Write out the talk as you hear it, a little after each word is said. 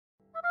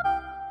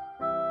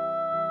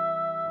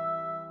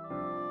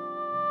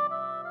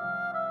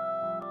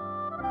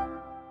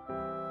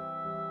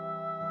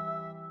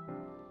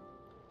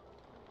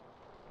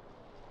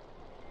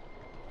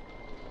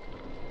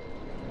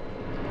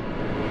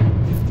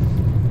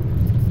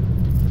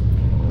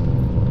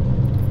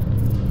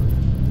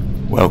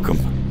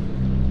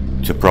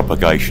Welcome to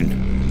Propagation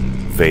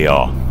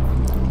VR.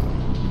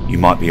 You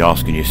might be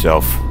asking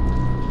yourself,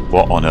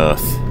 what on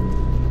earth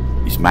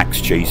is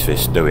Max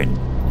Cheesefist doing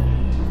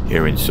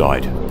here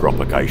inside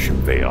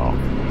Propagation VR?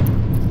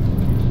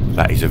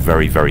 That is a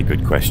very, very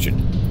good question.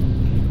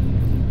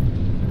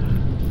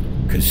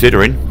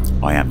 Considering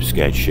I am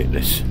scared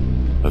shitless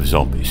of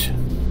zombies.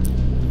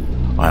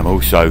 I am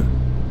also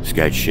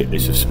scared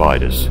shitless of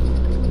spiders.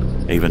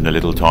 Even the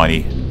little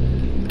tiny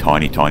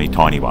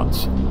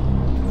ones.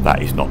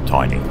 That is not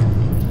tiny.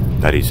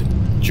 That is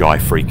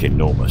freaking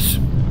enormous.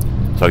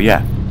 So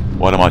yeah,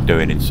 what am I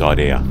doing inside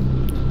here?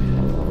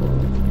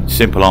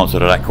 Simple answer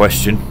to that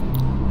question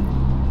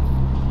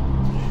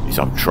is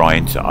I'm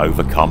trying to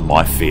overcome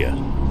my fear.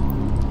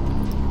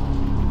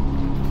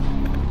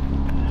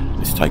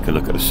 Let's take a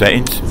look at the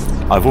settings.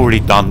 I've already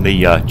done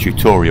the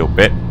tutorial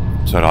bit,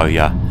 so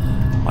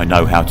I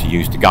know how to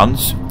use the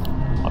guns.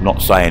 I'm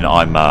not saying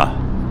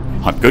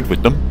I'm good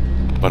with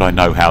them, but I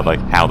know how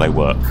they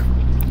work.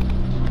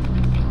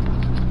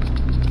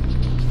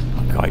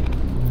 Okay,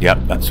 yep,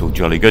 that's all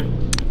jolly good.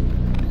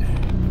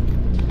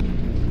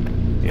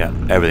 Yeah,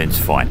 everything's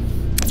fine.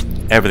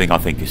 Everything I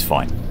think is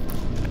fine.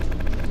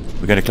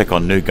 We're going to click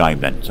on new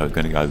game then, so we're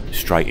going to go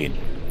straight in.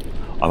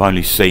 I've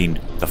only seen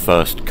the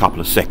first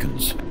couple of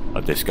seconds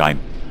of this game,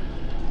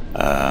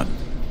 and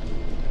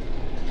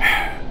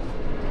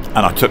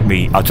I took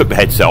the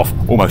headset off,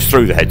 almost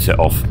threw the headset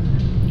off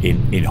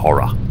in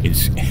horror.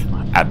 It's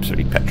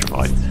absolutely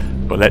petrified.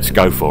 But let's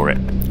go for it.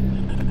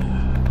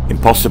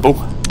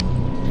 Impossible.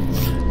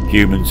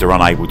 Humans are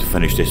unable to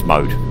finish this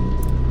mode.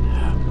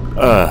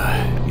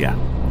 Yeah.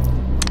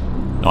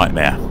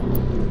 Nightmare.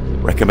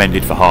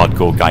 Recommended for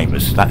hardcore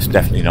gamers. That's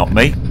definitely not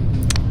me.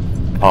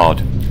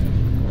 Hard.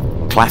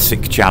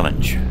 Classic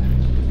challenge.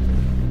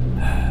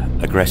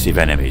 Aggressive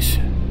enemies.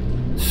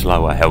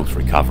 Slower health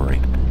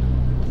recovery.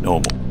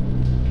 Normal.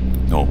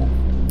 Normal.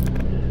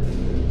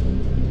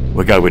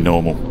 We'll go with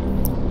normal,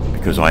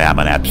 because I am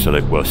an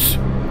absolute wuss.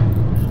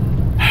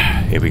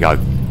 Here we go.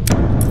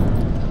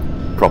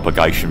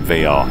 Propagation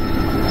VR.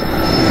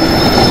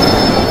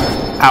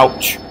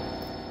 Ouch!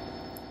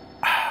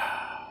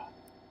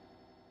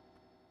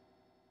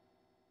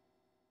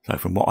 So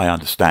from what I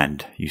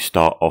understand, you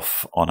start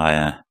off on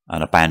an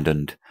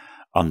abandoned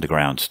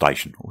underground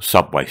station, or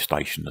subway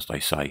station as they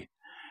say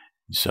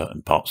in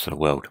certain parts of the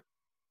world.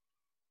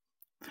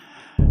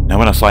 Now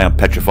when I say I'm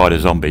petrified of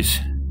zombies,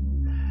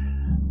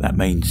 that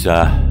means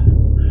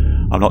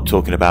I'm not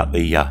talking about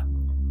the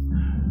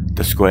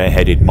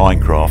square-headed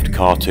Minecraft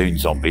cartoon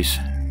zombies.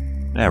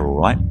 They're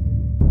alright.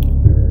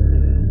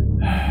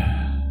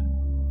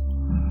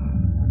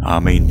 I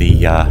mean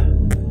the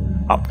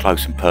up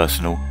close and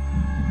personal,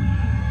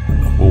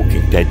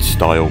 Walking Dead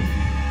style,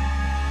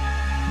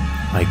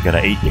 they're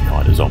gonna eat you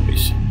kind of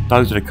zombies.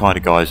 Those are the kind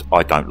of guys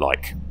I don't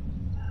like.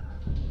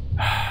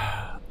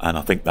 And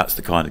I think that's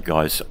the kind of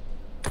guys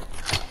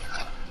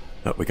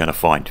that we're gonna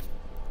find.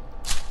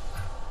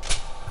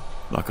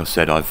 Like I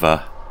said, I've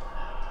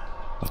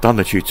done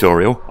the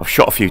tutorial. I've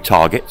shot a few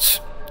targets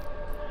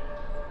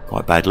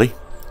quite badly.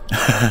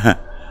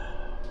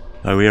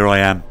 So here I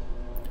am,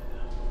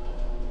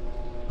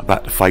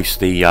 about to face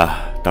the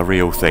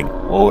real thing,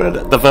 or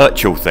the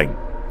virtual thing.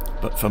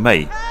 But for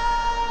me,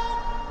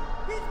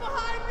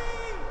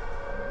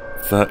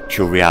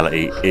 virtual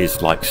reality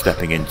is like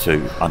stepping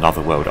into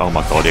another world. Oh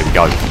my god, here we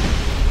go.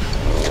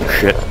 Oh,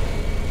 shit.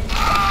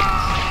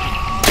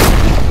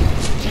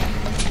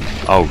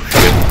 Oh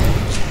shit.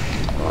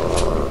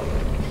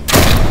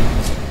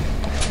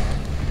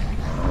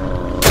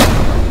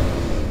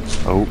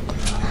 Oh.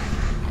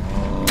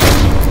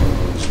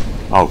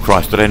 Oh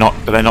Christ, do they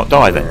not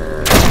die then?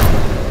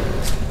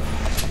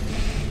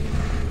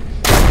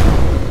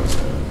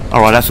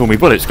 Alright, that's all my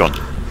bullets gone.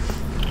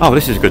 Oh,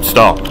 this is a good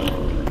start.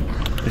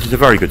 This is a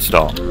very good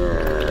start.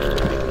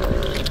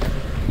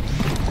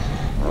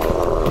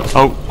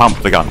 Oh, pump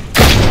the gun.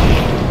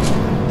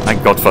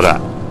 Thank God for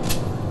that.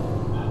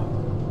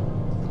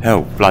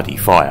 Hell, bloody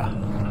fire.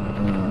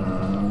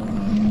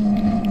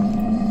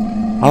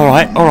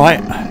 Alright,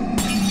 alright.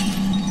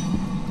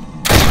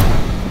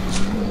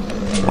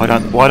 Why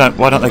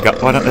don't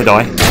they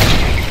die?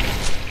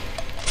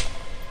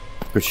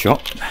 Good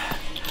shot.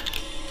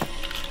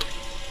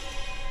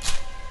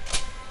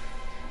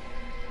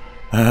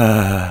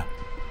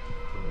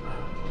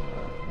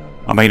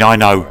 I mean, I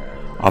know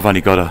I've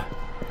only got a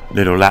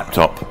little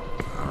laptop.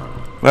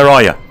 Where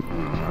are you?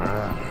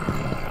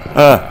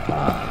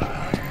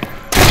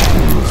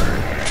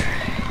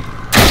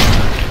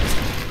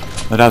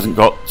 It hasn't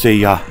got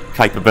the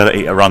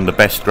capability to run the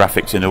best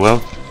graphics in the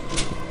world.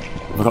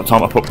 I've got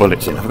time to put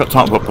bullets in. I've got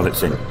time to put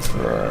bullets in.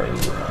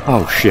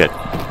 Oh shit.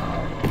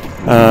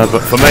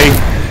 But for me,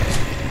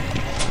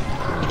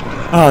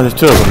 oh, there's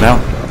two of them now.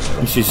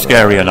 This is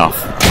scary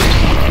enough.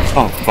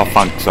 Oh, for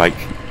funk's sake.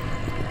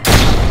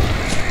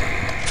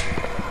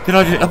 Did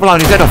I just blow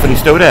his head off and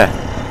he's still there?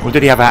 Or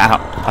did he have a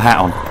hat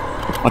on?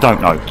 I don't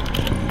know.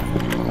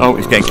 Oh,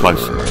 it's getting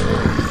close.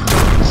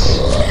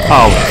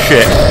 Oh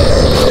shit.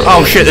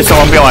 Oh shit, there's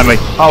someone behind me.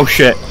 Oh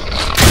shit.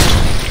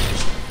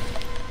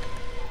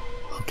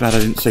 Glad I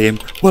didn't see him.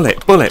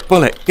 Bullet, bullet,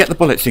 bullet. Get the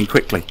bullets in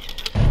quickly.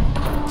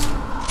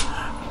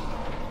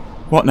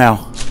 What now?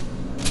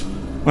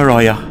 Where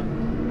are you?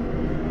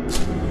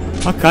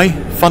 Okay,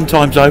 fun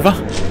time's over.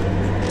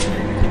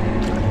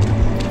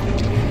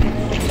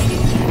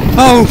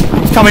 Oh,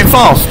 he's coming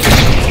fast.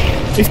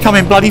 He's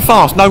coming bloody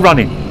fast. No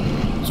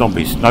running.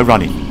 Zombies, no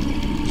running.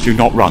 Do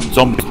not run.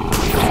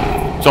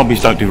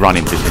 Zombies don't do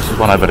running business. There's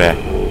one over there.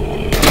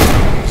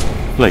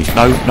 Please,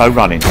 no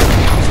running.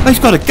 Oh, he's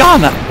got a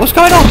gun. What's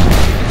going on?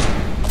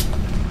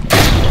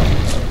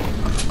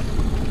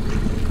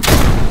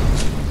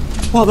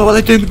 What are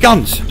they doing with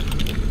guns?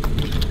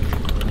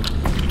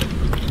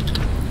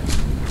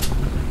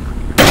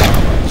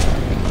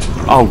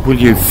 Oh, will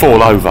you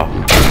fall over?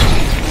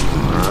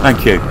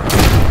 Thank you.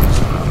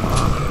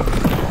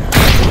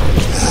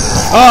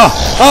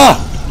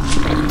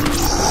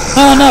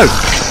 Oh no!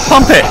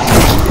 Pump it!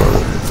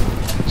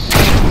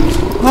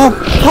 Oh,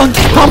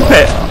 pump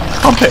it!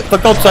 Pump it, for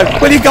God's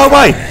sake. Will you go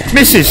away?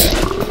 Missus!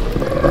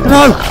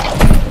 No!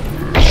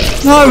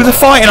 No, they're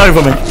fighting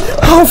over me.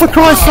 Oh, for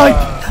Christ's sake!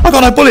 I've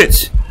got no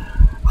bullets!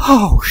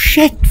 Oh,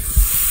 shit!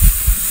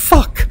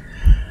 Fuck!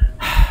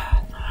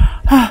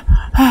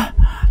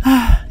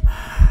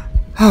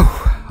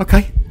 Oh,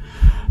 okay.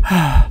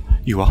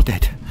 You are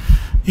dead.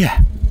 Yeah.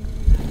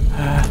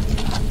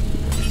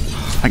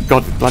 Thank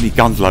God the bloody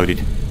gun's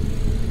loaded.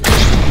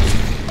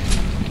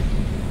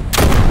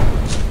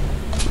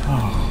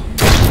 Oh.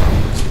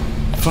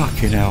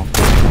 Fucking hell.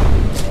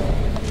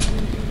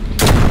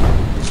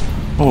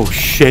 Oh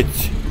shit.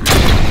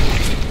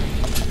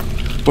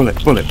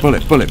 Bullet, bullet,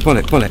 bullet, bullet,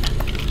 bullet, bullet.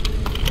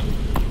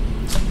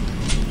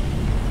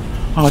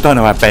 Oh, I don't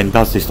know how Ben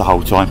does this the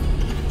whole time.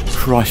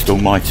 Christ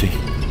almighty.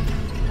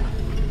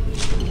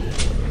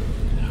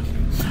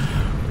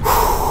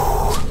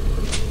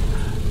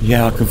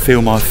 Yeah, I can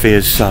feel my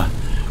fears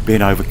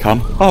being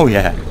overcome. Oh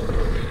yeah.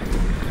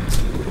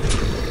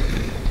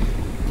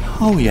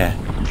 Oh yeah.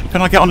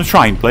 Can I get on the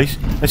train, please?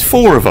 There's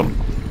 4 of them.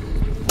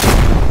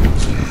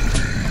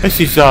 This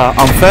is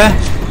unfair.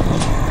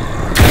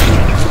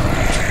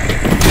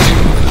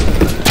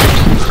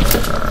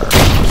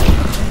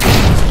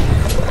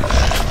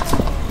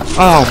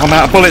 Oh, I'm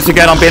out of bullets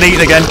again. I'm being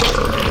eaten again.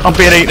 I'm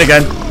being eaten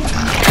again.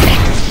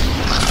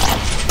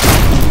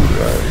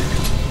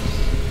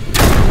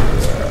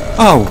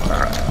 Oh,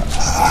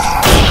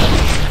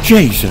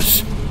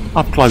 Jesus!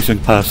 Up close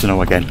and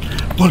personal again.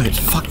 Bullets,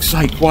 fuck's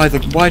sake! Why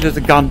does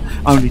the gun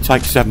only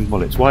take 7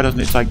 bullets? Why doesn't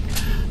it take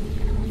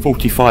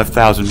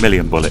 45,000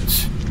 million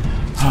bullets?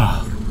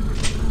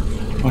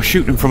 I'll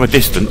shoot them from a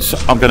distance.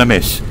 I'm going to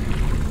miss.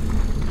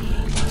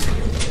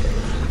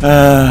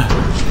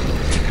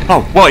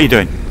 Oh, what are you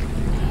doing?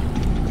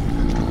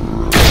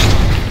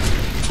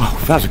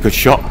 Oh, that was a good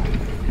shot.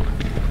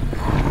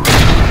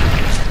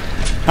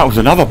 That was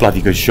another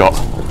bloody good shot.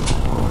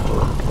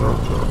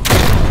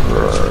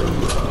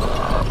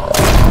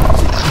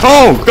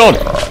 Oh, God!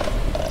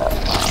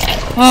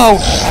 Oh!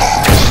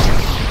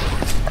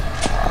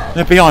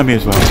 They're behind me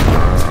as well.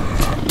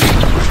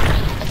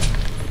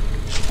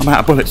 I'm out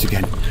of bullets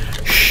again.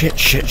 Shit,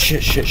 shit,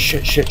 shit, shit,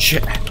 shit, shit,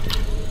 shit.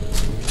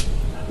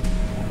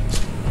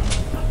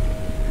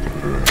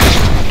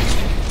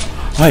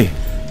 Hey.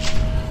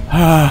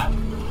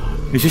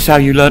 Is this how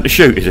you learn to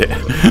shoot, is it?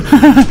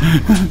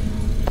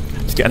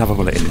 Let's get another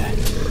bullet in there.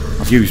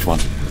 I've used one.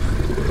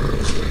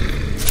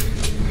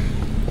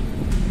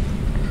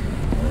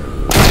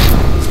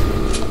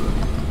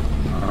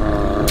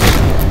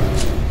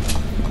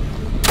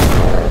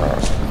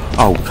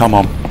 Oh, come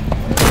on.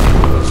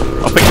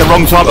 I picked the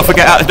wrong time to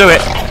forget how to do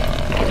it.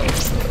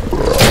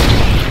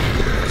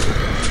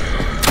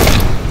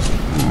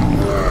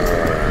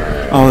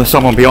 Oh, there's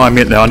someone behind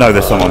me. I know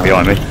there's someone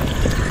behind me.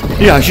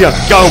 Yeah,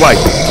 go away.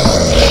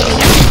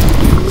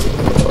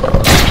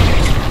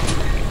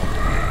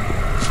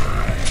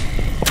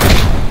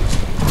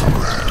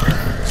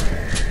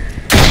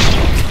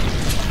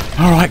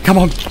 Alright, come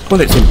on.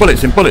 Bullets in,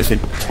 bullets in, bullets in.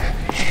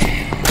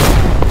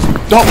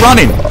 Stop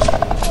running.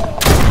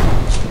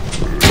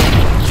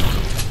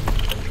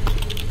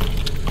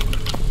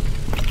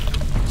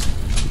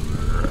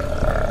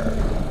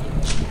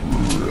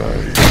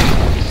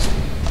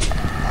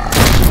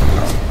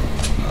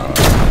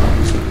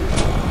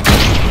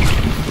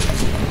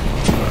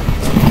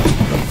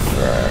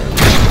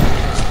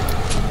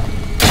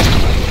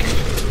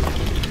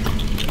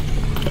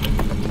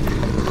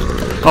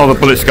 Oh, the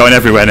bullets going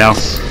everywhere now.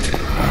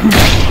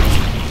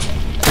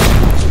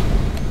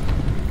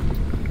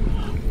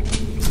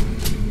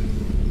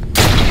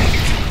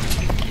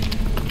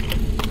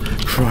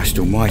 Christ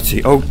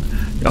almighty. Oh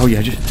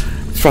yeah, just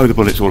throw the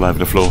bullets all over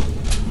the floor.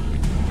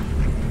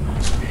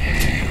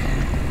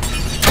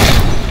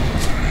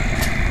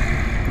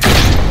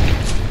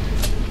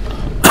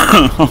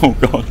 Oh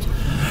God.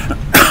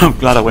 I'm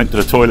glad I went to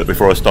the toilet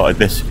before I started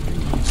this.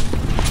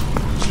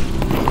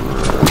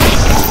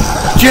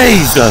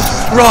 Jesus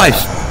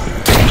Christ!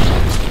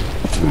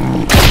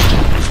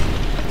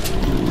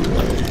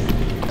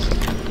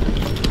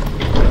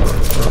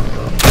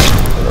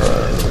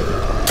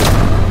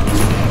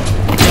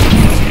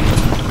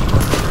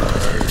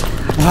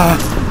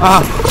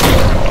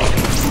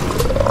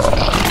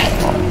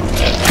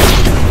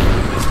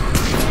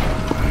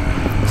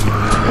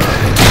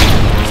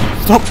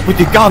 Stop with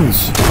your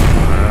guns!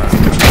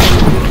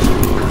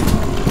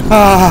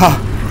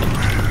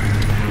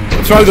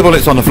 Throw the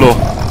bullets on the floor.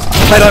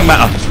 They don't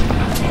matter.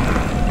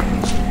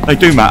 They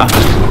do matter.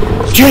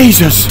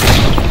 Jesus!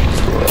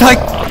 Take...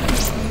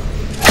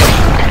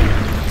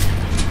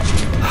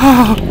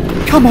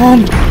 Come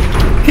on!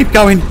 Keep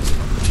going.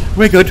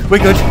 We're good, we're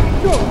good.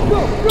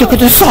 Look at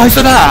the size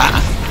of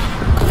that!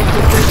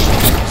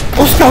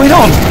 What's going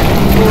on?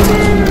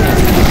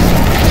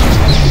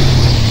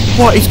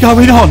 What is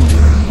going on?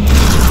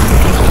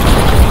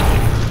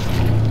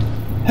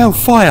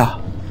 Hellfire!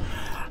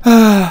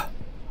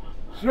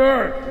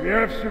 Sir, we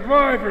have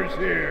survivors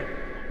here.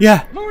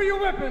 Yeah. Lower your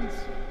weapons.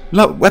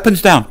 Look,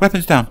 weapons down,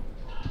 weapons down.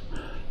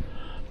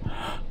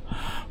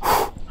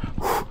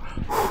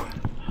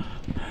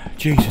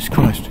 Jesus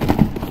Christ.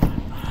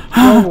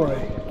 Don't worry.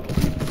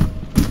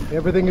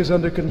 Everything is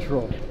under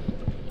control.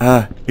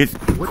 It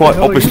quite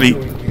obviously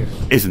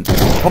isn't.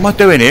 What am I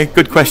doing here?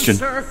 Good question.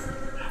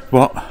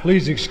 What?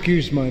 Please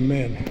excuse my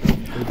men.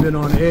 They've been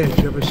on edge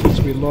ever since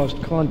we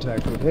lost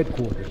contact with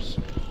headquarters.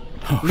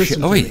 Oh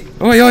Listen shit! to Oi, me.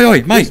 oi, oi,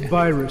 oi, mate! This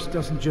virus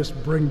doesn't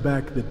just bring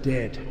back the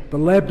dead. The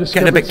lab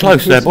discovered Getting a bit some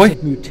close there, cases boy.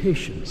 of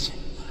mutations.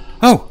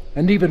 Oh!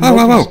 And even Whoa,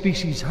 whoa, whoa.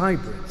 multi-species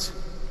hybrids.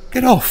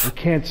 Get off! We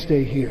can't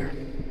stay here.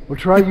 We'll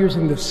try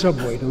using the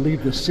subway to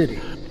leave the city.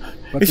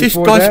 But Is this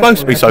before guy that, supposed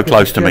to be we'll so have get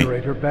close the to me?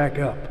 generator back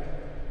up.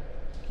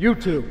 You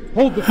two,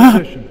 hold the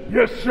position.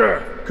 Yes,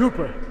 sir.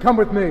 Cooper, come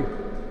with me.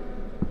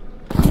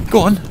 Go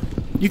on,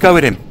 you go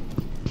with him.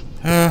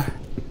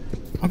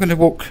 I'm going to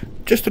walk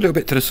just a little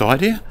bit to the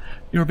side here.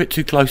 You're a bit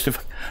too close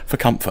for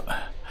comfort.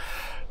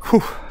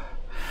 Whew.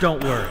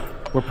 Don't worry,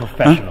 we're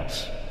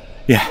professionals.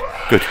 Yeah,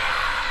 good.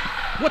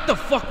 What the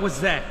fuck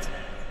was that?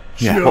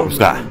 Yeah, what was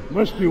that?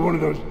 Must be one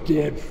of those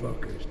dead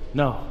fuckers.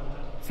 No,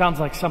 sounds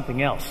like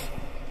something else.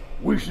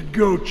 We should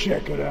go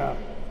check it out.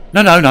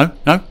 No, no, no,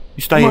 no.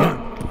 You stay Come here.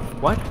 on.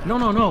 What?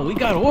 No, we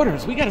got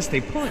orders. We gotta stay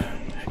put.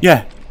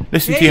 Yeah,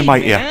 listen to your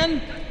mate here.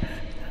 man.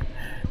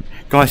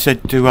 Guy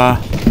said to,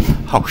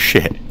 oh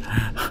shit.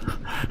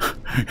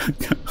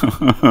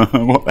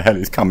 What the hell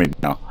is coming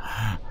now?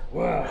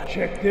 Wow,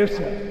 check this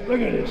out. Look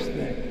at this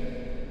thing.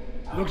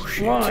 Looks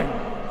blind.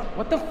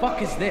 What the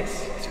fuck is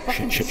this? It's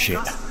fucking Shit.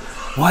 disgusting.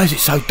 Why is it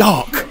so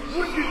dark?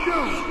 What'd you do?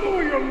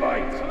 Lower your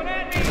lights.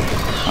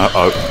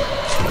 Uh-oh.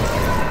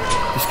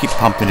 Just keep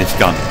pumping this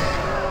gun.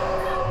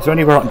 Is there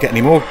anywhere I can get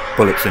any more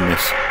bullets in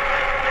this?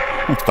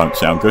 That don't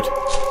sound good.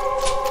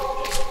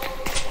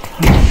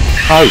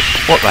 Oh,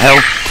 what the hell?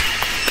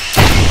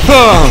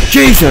 Oh,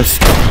 Jesus!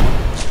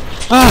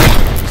 Ah!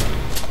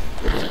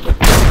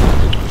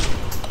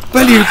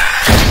 Brilliant!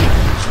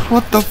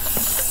 What the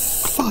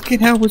fucking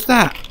hell was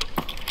that?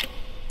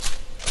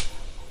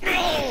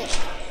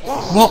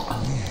 What?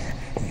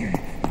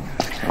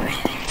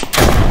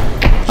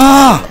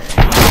 Ah!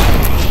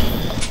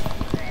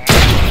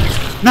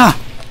 Nah!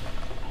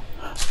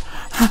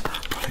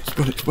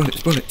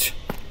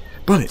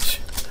 Bullets.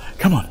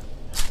 Come on.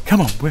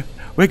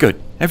 We're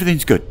good.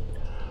 Everything's good.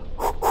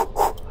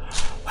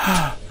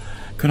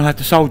 Can I have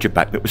the soldier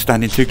back that was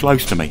standing too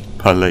close to me?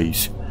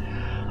 Please.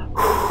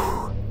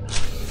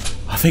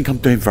 I think I'm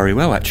doing very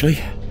well, actually,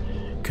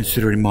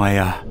 considering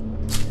my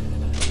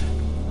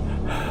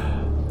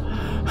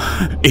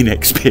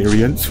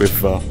inexperience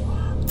with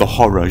the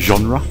horror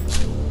genre.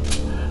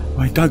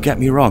 I mean, don't get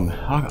me wrong.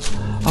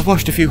 I've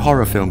watched a few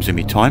horror films in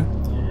my time.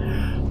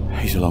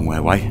 He's a long way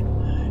away.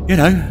 You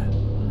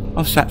know,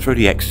 I've sat through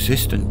The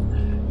Exorcist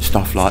and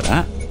stuff like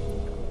that.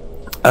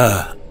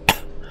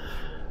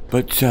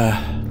 But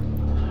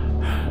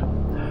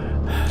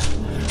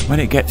when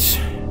it gets,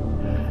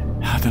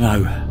 I don't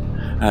know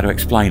how to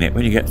explain it,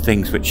 when you get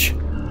things which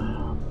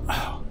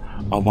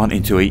are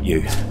wanting to eat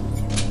you,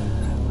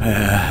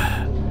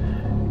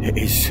 it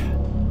is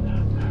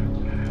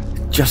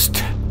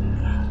just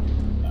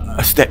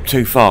a step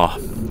too far.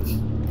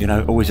 You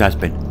know, always has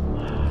been.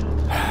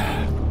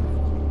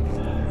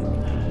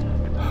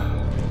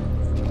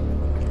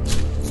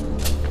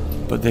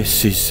 But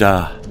this is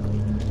a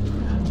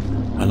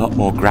lot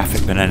more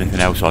graphic than anything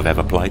else I've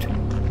ever played.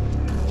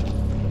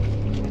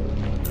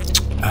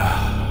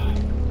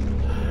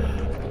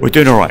 We're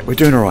doing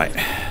alright.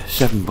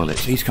 7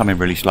 bullets. He's coming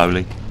really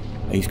slowly.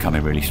 Who's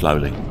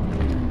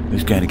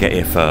going to get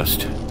here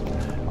first?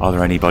 Are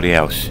there anybody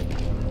else?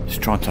 Let's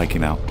try and take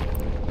him out.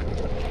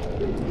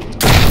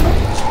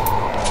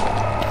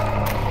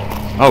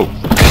 Oh!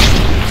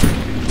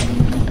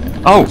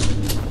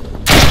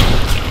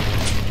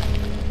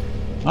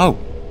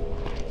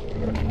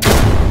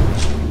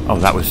 Oh,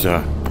 that was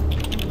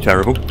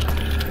terrible.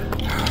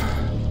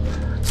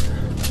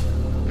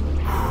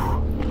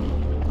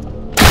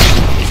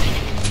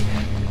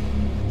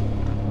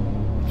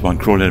 There's one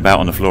crawling about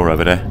on the floor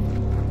over there.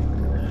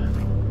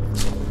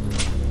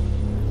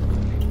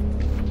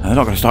 They're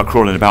not going to start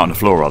crawling about on the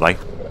floor, are they?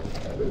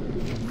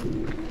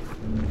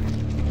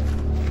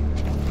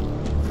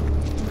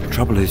 The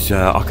trouble is,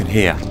 I can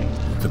hear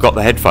If I've got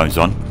the headphones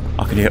on,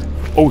 I can hear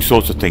all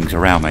sorts of things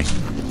around me.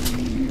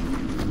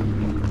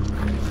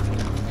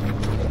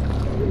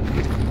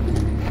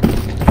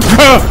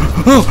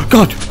 Oh,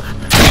 God!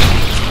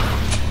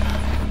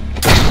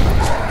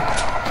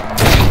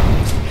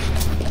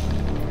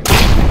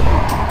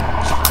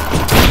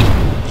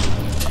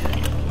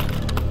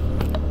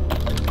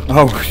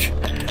 Oh,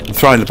 I'm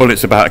throwing the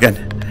bullets about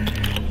again.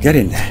 Get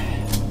in there.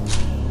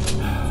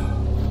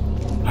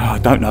 Oh, I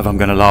don't know if I'm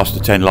going to last the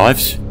 10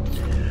 lives.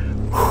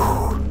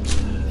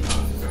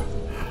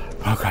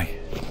 Okay.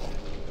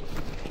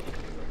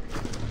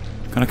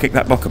 Can I kick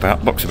that box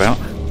about?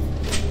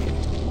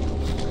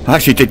 I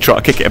actually did try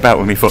to kick it about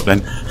with my foot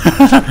then.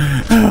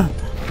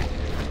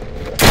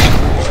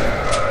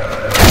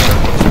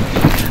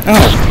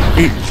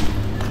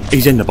 Oh,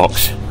 he's in the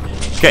box.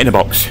 Get in the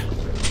box.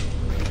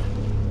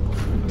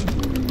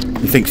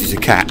 He thinks he's a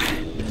cat.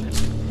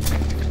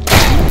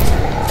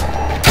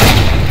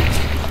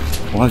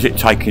 Why is it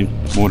taking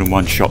more than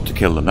one shot to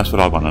kill them? That's what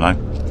I want to know.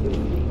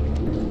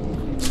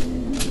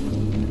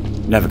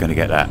 Never going to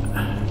get that.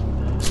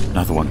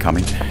 Another one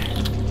coming.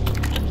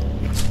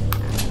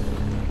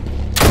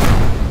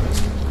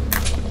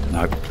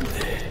 No.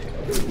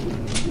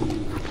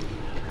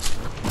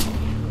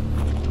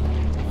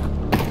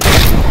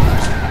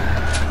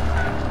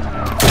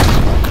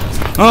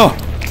 Oh!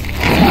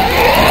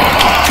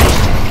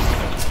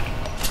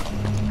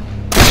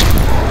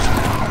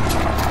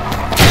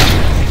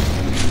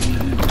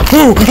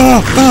 Oh!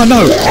 Oh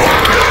no!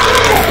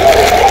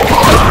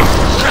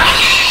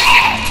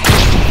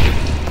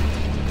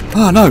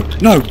 Oh no!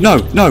 No! No!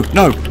 No!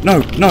 No! No!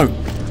 No!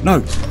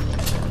 No!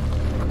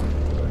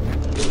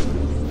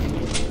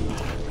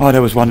 Oh,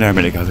 there was one there a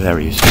minute ago. There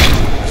he is.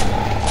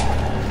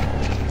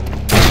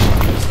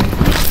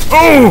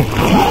 Oh!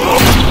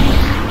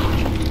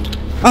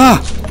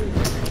 Ah!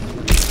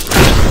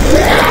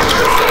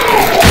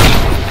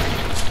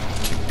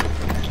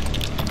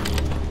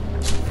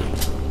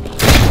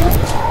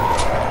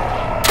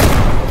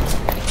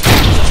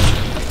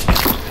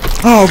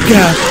 Oh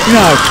God!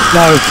 No!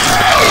 No!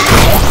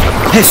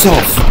 Piss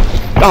off!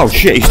 Oh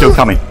shit! He's still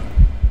coming.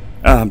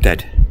 Oh, I'm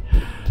dead.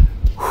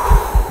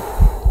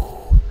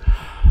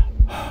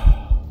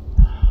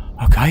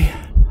 Okay.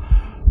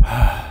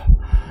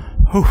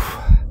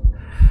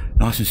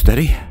 Nice and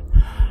steady.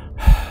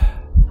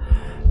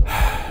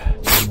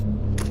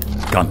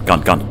 Gun.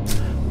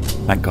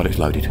 Thank God it's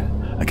loaded.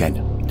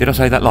 Again. Did I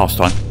say that last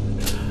time?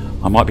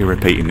 I might be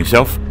repeating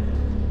myself.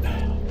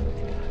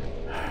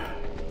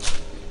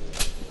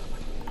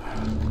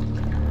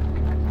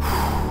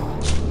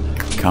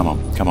 Come on.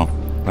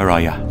 Where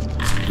are you?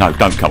 No,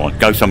 don't come on.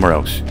 Go somewhere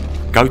else.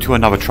 Go to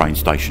another train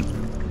station.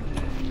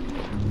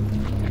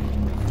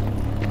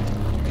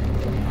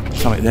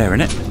 Something there,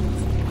 innit?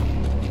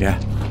 Yeah.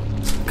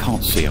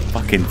 Can't see a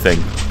fucking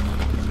thing.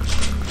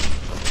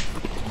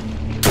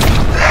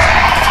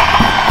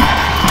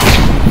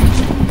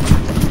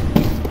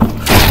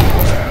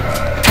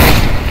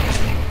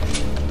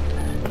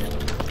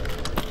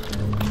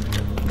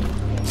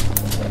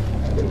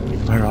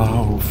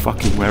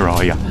 Where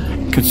are you?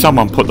 Can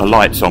someone put the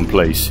lights on,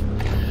 please?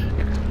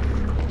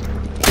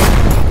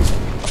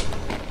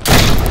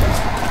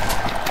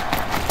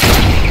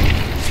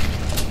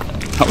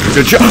 That was a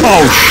good shot.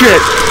 Oh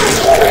shit!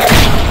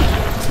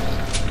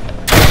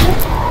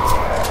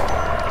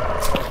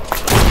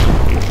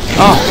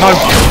 Oh no!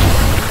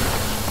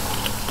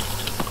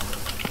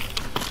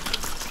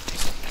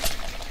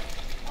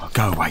 Oh,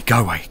 go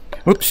away!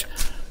 Oops!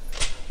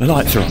 The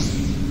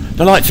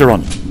lights are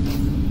on.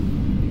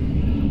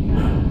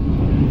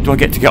 Do I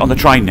get to get on the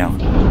train now?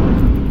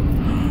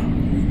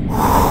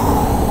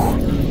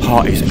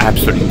 Heart is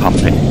absolutely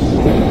pumping.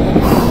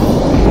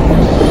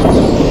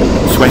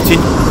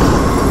 Sweating.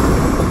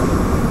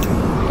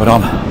 But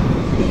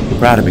I'm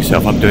proud of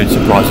myself. I'm doing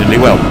surprisingly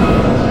well.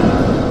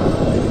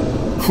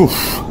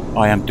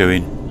 I am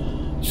doing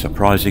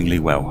surprisingly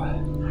well.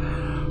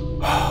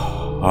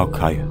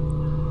 Okay.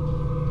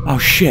 Oh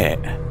shit.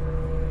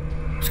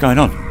 What's going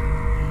on?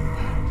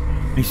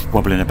 He's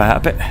wobbling about a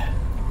bit.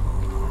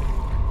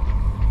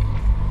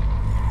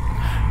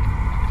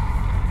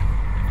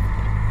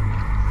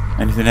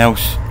 Anything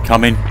else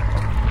coming?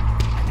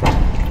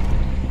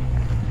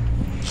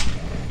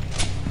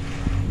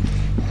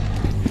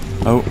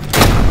 Oh.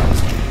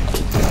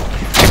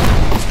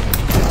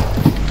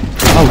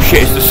 Oh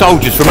shit, it's the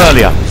soldiers from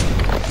earlier.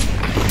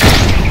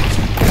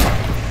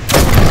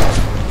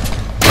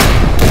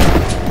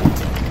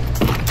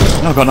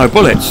 I've got no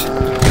bullets.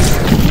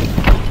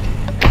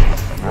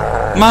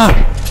 Ma!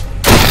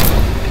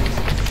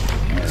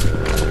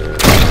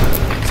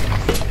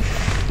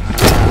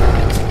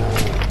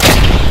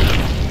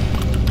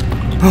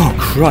 Oh,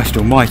 Christ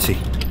almighty.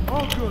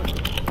 All good.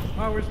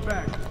 Power's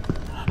back.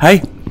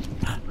 Hey?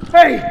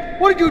 Hey!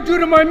 What did you do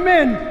to my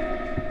men?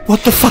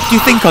 What the fuck do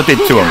you think I did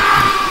to them?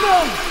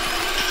 No!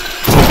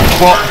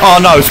 What? Oh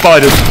no,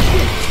 spiders.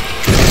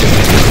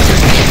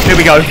 Here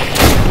we go.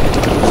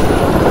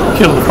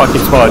 Kill the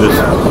fucking spiders.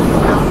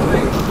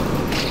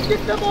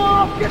 Get them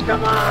off! Get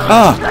them off!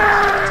 Ah!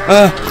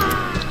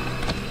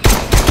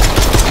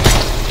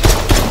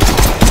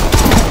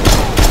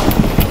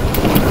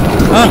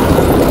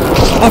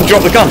 I've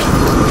dropped the gun.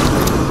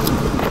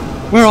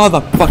 Where are the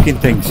fucking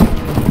things?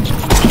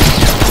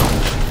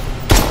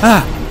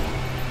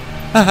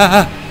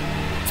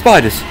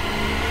 Spiders.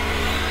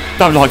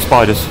 Don't like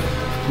spiders.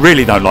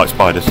 Really don't like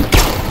spiders.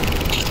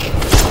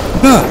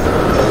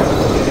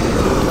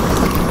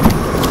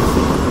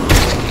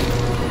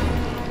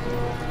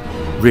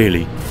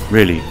 Really,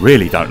 really,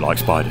 really don't like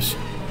spiders.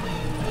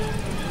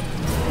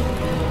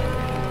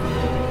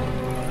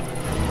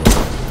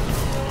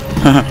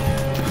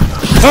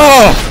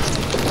 Oh!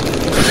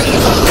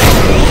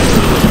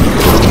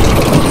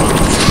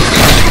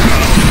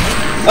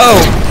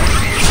 Oh!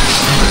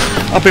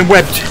 I've been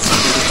webbed.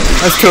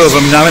 There's two of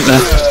them now, isn't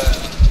there?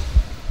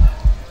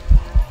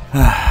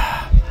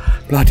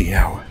 Bloody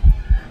hell.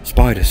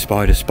 Spiders,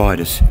 spiders,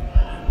 spiders.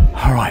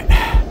 Alright.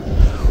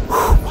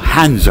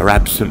 Hands are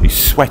absolutely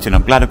sweating.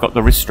 I'm glad I've got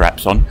the wrist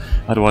straps on.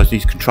 Otherwise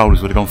these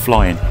controllers would have gone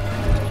flying.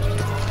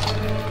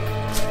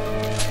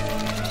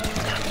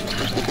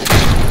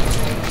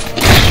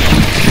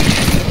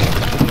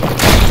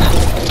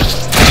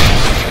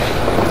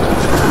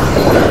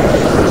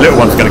 Little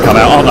one's going to come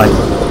out, aren't they?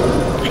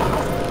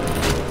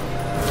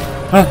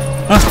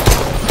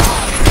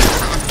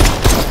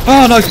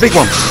 Oh no, it's a big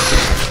one.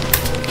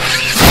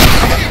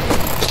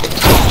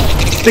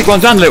 Big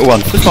ones and little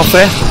ones. That's not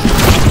fair.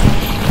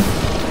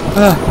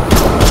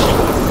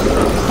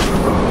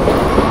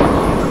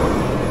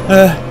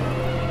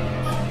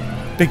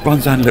 Big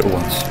ones and little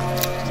ones.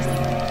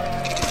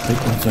 Big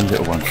ones and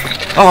little ones.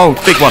 Oh,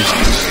 big one.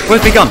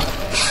 Where's my gun?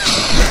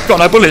 Got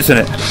no bullets in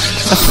it.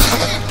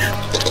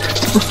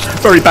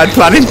 Very bad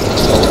planning.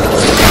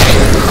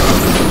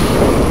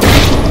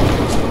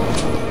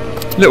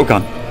 Little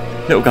gun.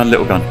 Little gun,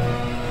 little gun.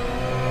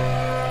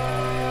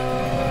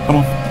 Come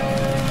on.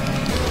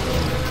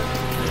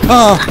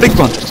 Ah, big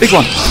one, big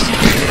one.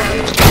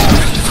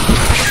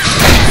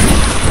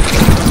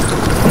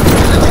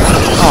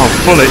 Oh,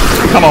 bullet.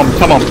 Come on,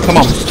 come on, come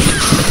on.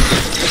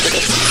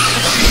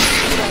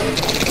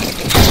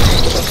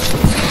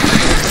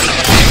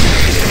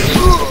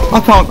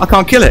 I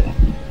can't kill it.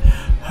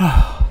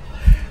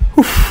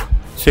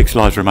 6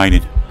 lives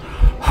remaining.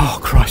 Oh,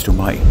 Christ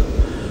almighty.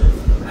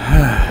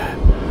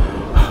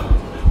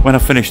 When I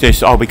finish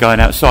this, I'll be going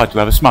outside to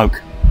have a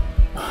smoke.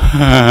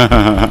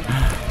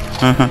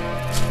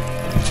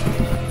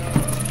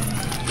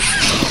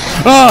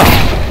 Ah!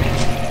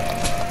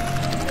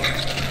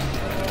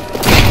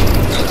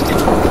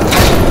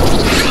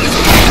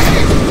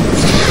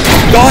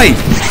 Die!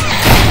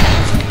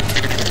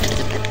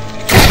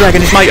 He's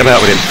dragging his mate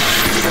about with him.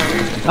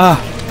 Ah!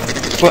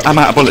 Well, I'm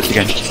out of bullets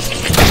again.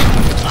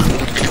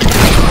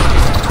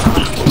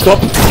 Stop!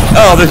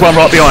 Oh, there's one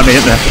right behind me,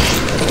 isn't there?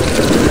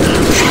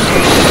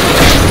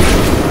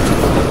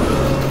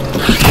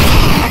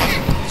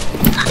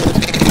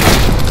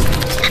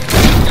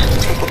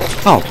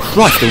 Oh,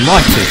 Christ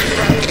almighty!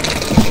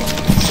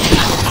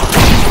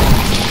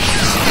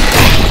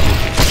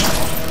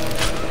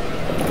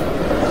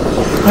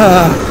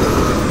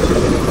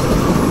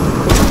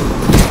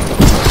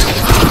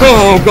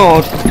 Oh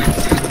God!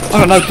 I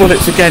got no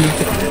bullets again.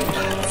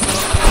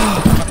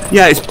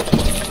 Yeah, it's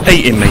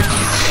eating me.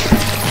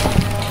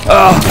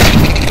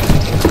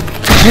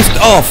 Pissed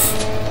off.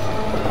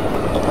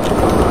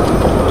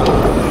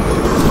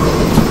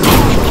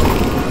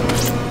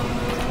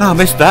 Oh, I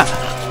missed that.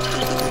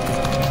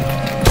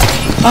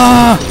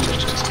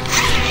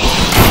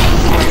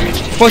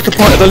 What's the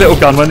point of the little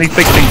gun when these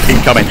big things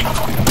keep coming?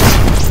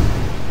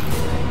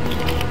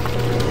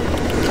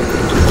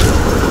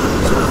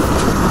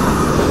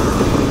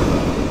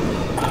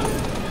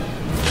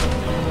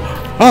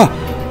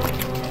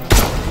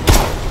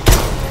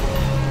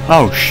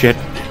 Oh shit.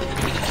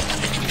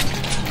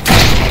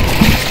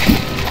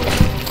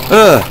 I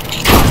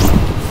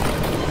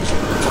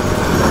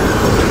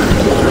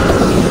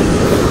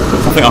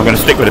think I'm going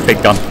to stick with a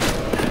big gun.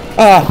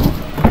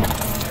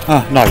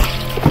 No.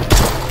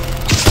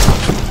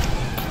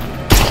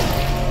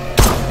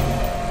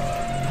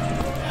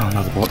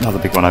 Oh, another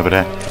big one over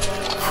there.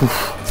 Whew.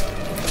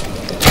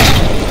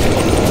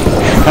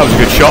 That was a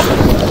good shot.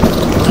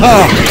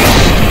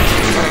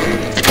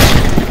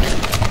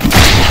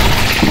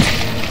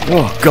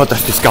 Oh God,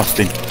 that's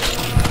disgusting.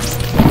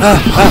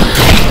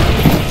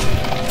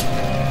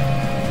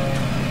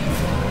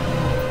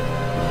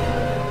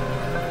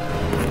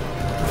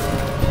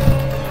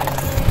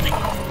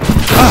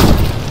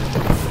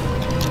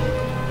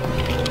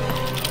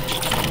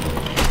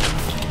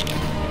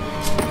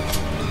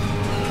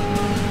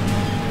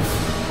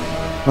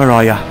 Where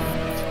are ya?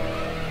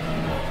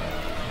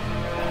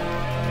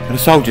 Are the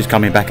soldiers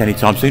coming back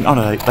anytime soon? Oh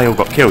no, they all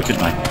got killed,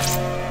 didn't they?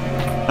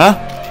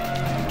 Huh?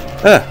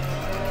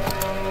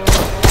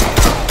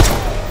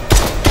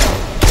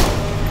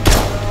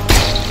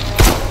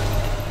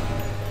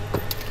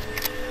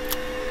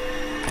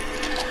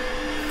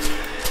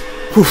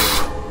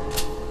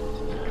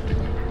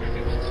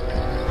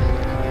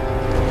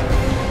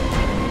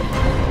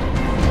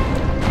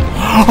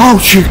 Oh,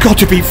 you've got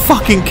to be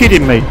fucking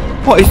kidding me.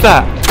 What is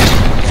that?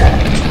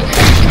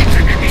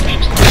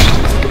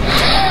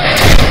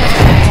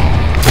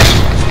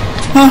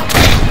 Huh?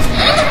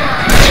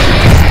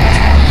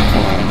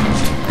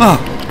 Oh.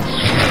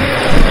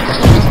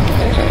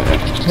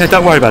 Yeah,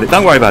 don't worry about it.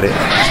 Don't worry about it.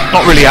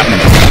 Not really happening.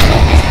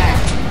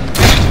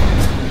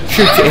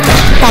 Shoot it in the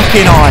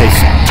fucking eyes.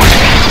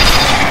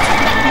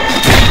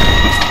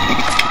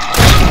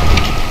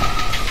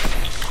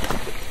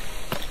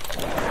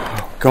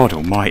 Oh, God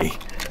almighty.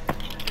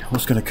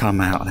 What's going to come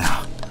out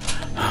now?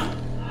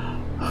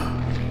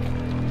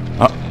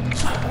 Oh.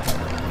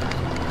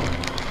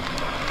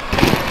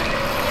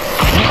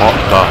 What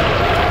the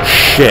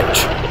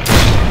shit?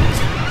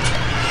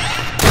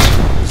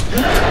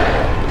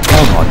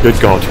 Oh my good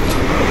God.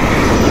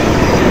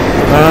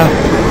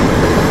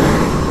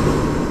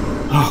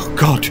 Oh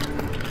God.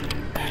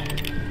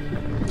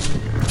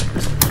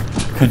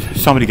 Can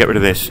somebody get rid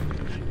of this?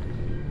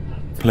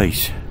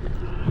 Please.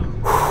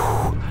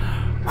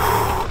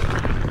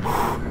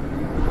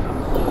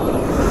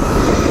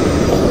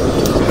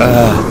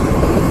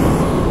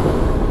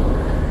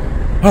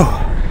 Oh.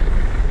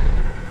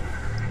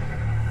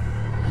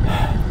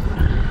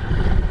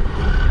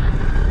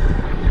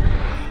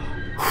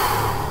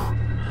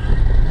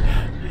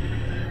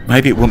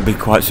 Maybe it wouldn't be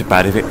quite so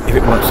bad if it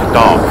weren't so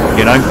dark,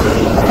 you know?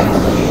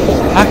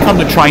 How come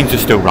the trains are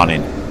still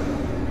running?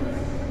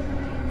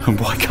 And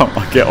why can't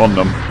I get on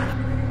them?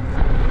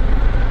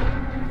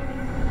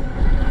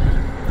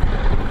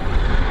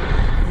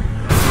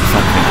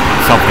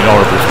 Something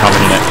horrible's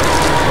coming in it.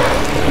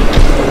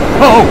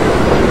 Oh!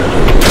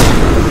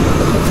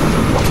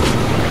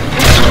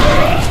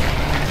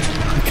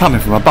 They're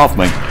coming from above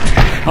me.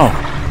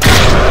 Oh.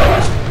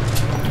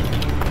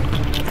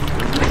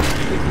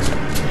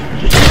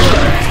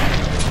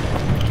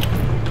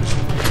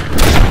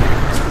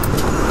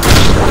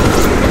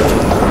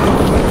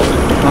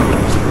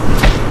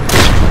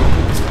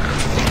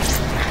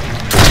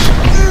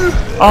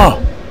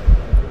 Oh!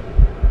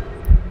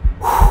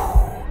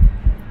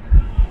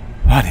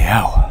 Bloody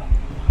hell.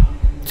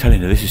 I'm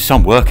telling you, this is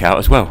some workout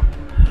as well.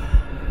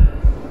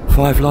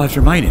 5 lives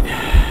remaining.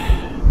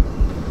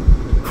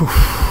 Whew.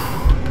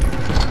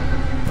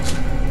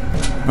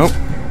 Oh.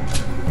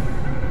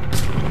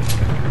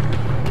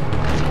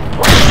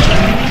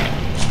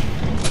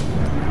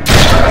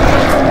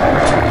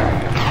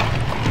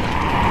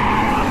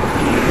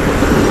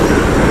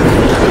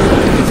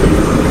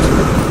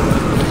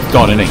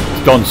 Gone, isn't he?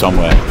 He's gone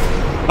somewhere.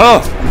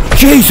 Oh!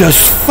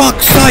 Jesus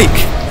fuck's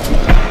sake!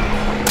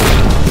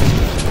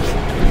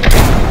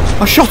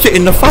 I shot it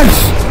in the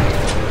face!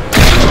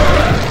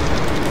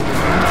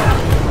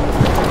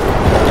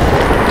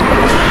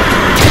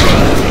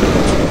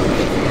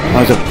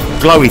 There's a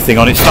glowy thing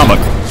on its stomach.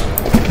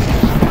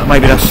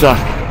 Maybe that's oh,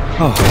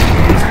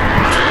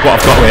 what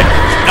I've got with it.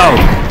 Oh!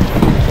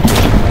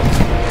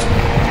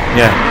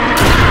 Yeah.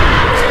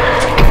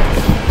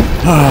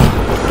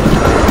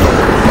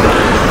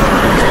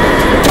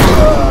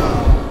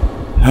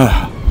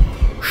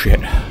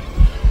 Shit.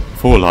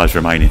 4 lives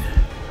remaining.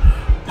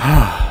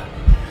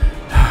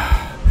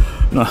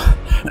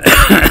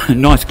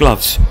 Nice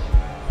gloves.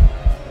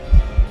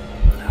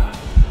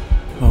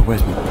 Oh,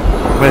 where's me?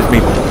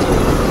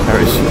 There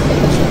it is.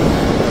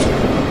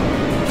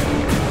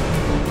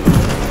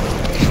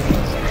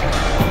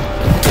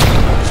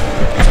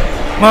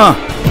 Ah.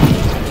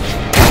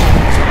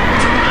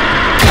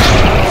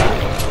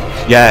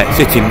 Yeah, it's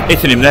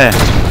hitting him there.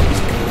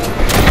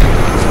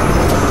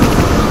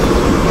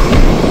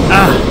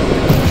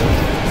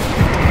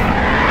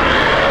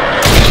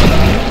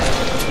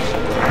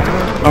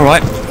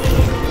 Alright.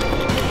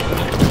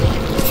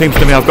 Seems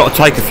to me I've got to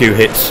take a few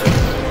hits.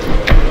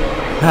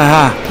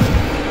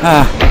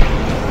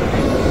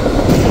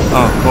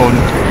 Oh,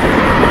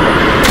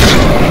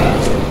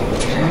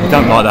 I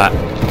don't like that.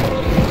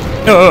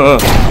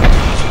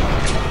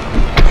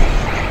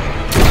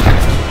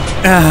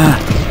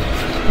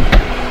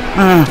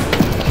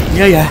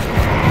 Yeah.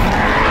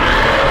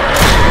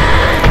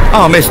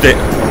 Oh, I missed it.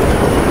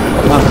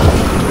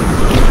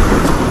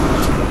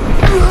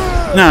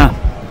 Nah.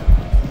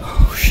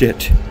 Oh,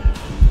 shit.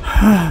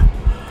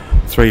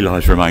 3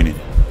 lives remaining.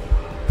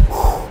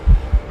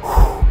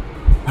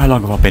 How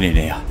long have I been in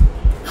here?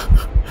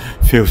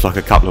 Feels like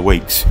a couple of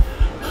weeks.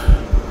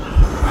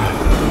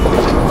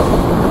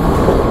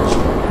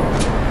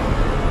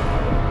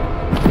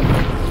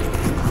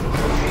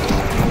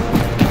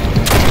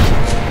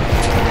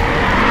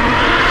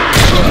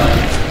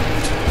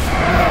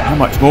 How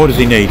much more does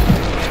he need?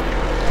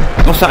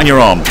 What's that on your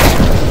arm?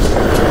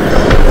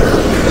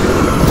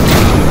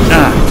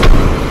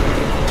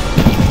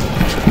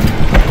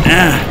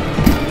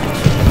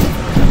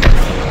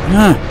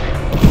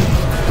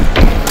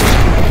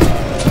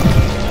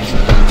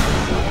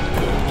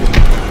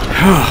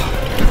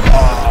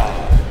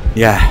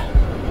 Yeah.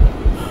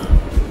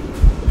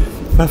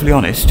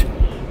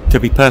 To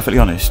be perfectly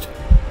honest,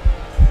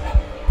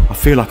 I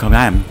feel like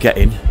I am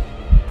getting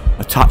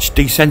a touch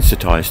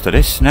desensitized to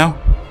this now.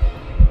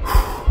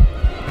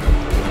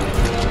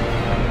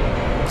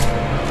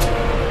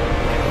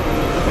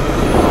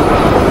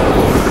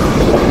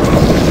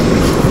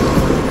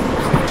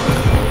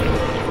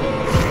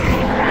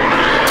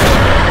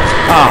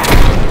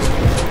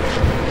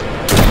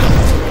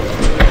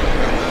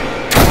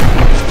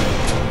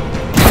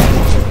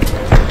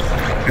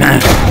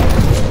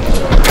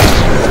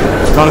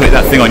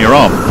 thing on your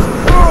arm.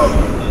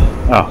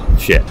 Oh,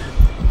 shit.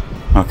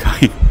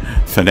 Okay.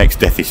 So next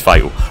death is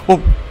fatal. Well,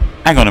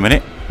 hang on a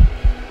minute.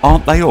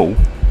 Aren't they all?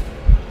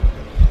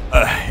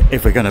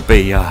 If we're going to be,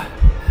 you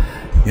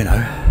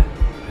know.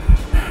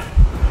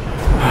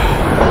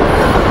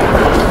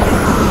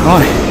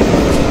 Right.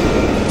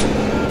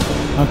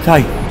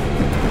 Okay.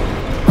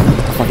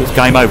 Looks like it's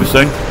game over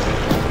soon.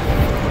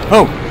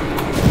 Oh.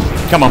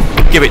 Come on.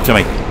 Give it to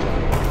me.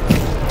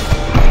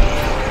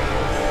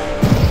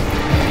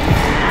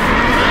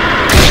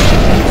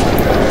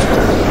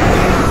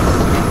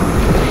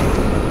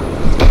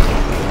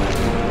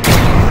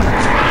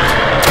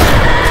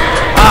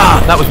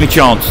 Ah, that was my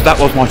chance. That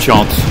was my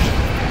chance.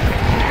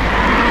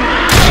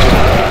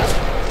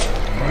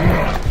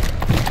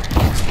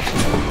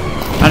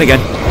 And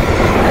again.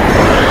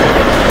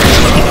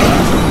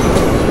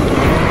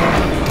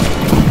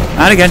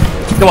 And again.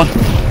 Come on.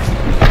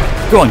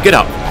 Go on, get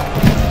up.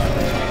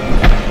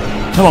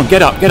 Come on,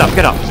 get up, get up,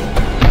 get up.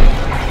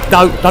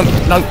 No,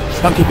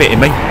 don't keep hitting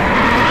me.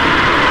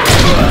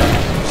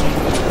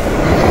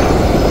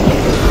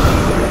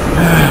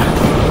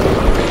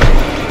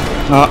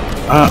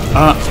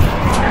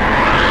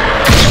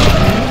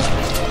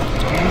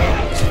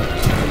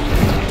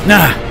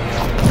 Nah.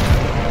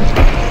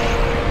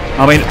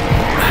 I mean,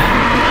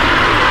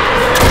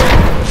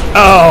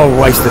 oh,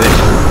 wasted it.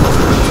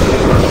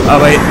 I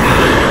mean,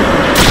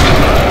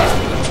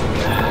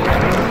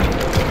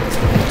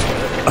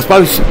 I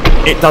suppose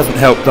it doesn't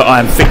help that I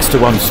am fixed to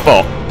one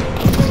spot,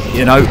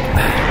 you know,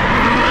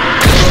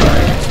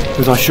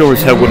 because I sure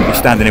as hell wouldn't be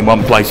standing in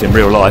one place in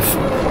real life.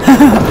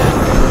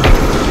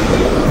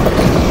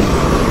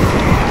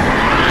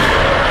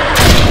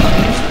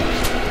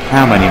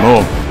 How many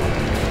more?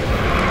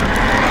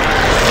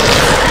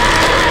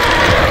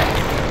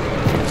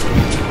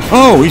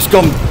 Oh, he's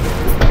gone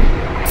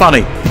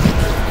funny.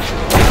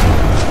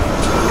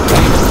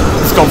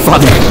 It's gone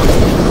funny.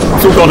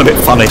 It's all gone a bit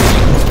funny.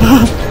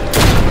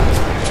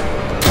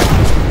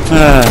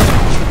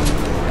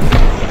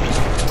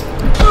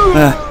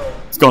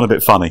 It's gone a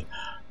bit funny.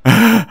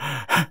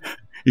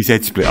 His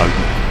head split open,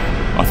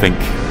 I think.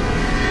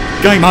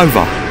 Game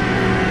over.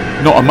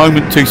 Not a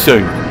moment too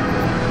soon.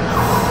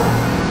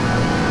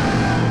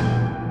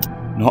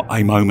 Not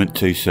a moment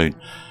too soon.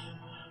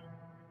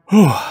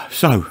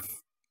 So,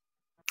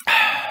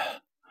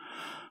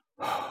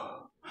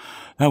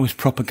 that was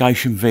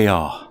Propagation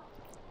VR.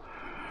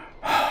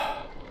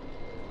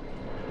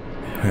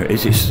 Where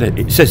is it?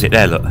 It says it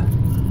there, look.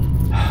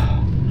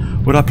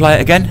 Would I play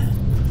it again?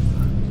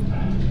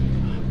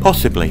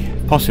 Possibly,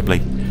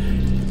 possibly.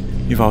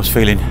 If I was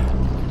feeling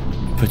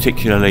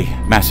particularly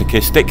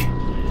masochistic.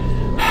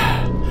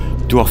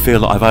 Do I feel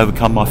that I've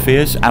overcome my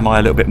fears? Am I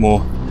a little bit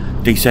more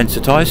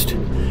desensitized?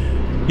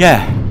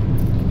 Yeah.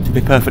 To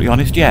be perfectly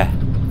honest, yeah.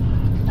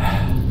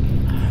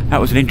 That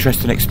was an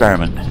interesting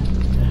experiment.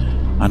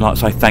 I'd like to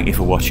say thank you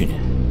for watching.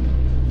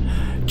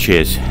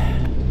 Cheers.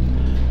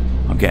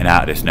 I'm getting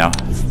out of this now.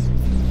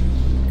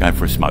 Going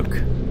for a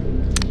smoke.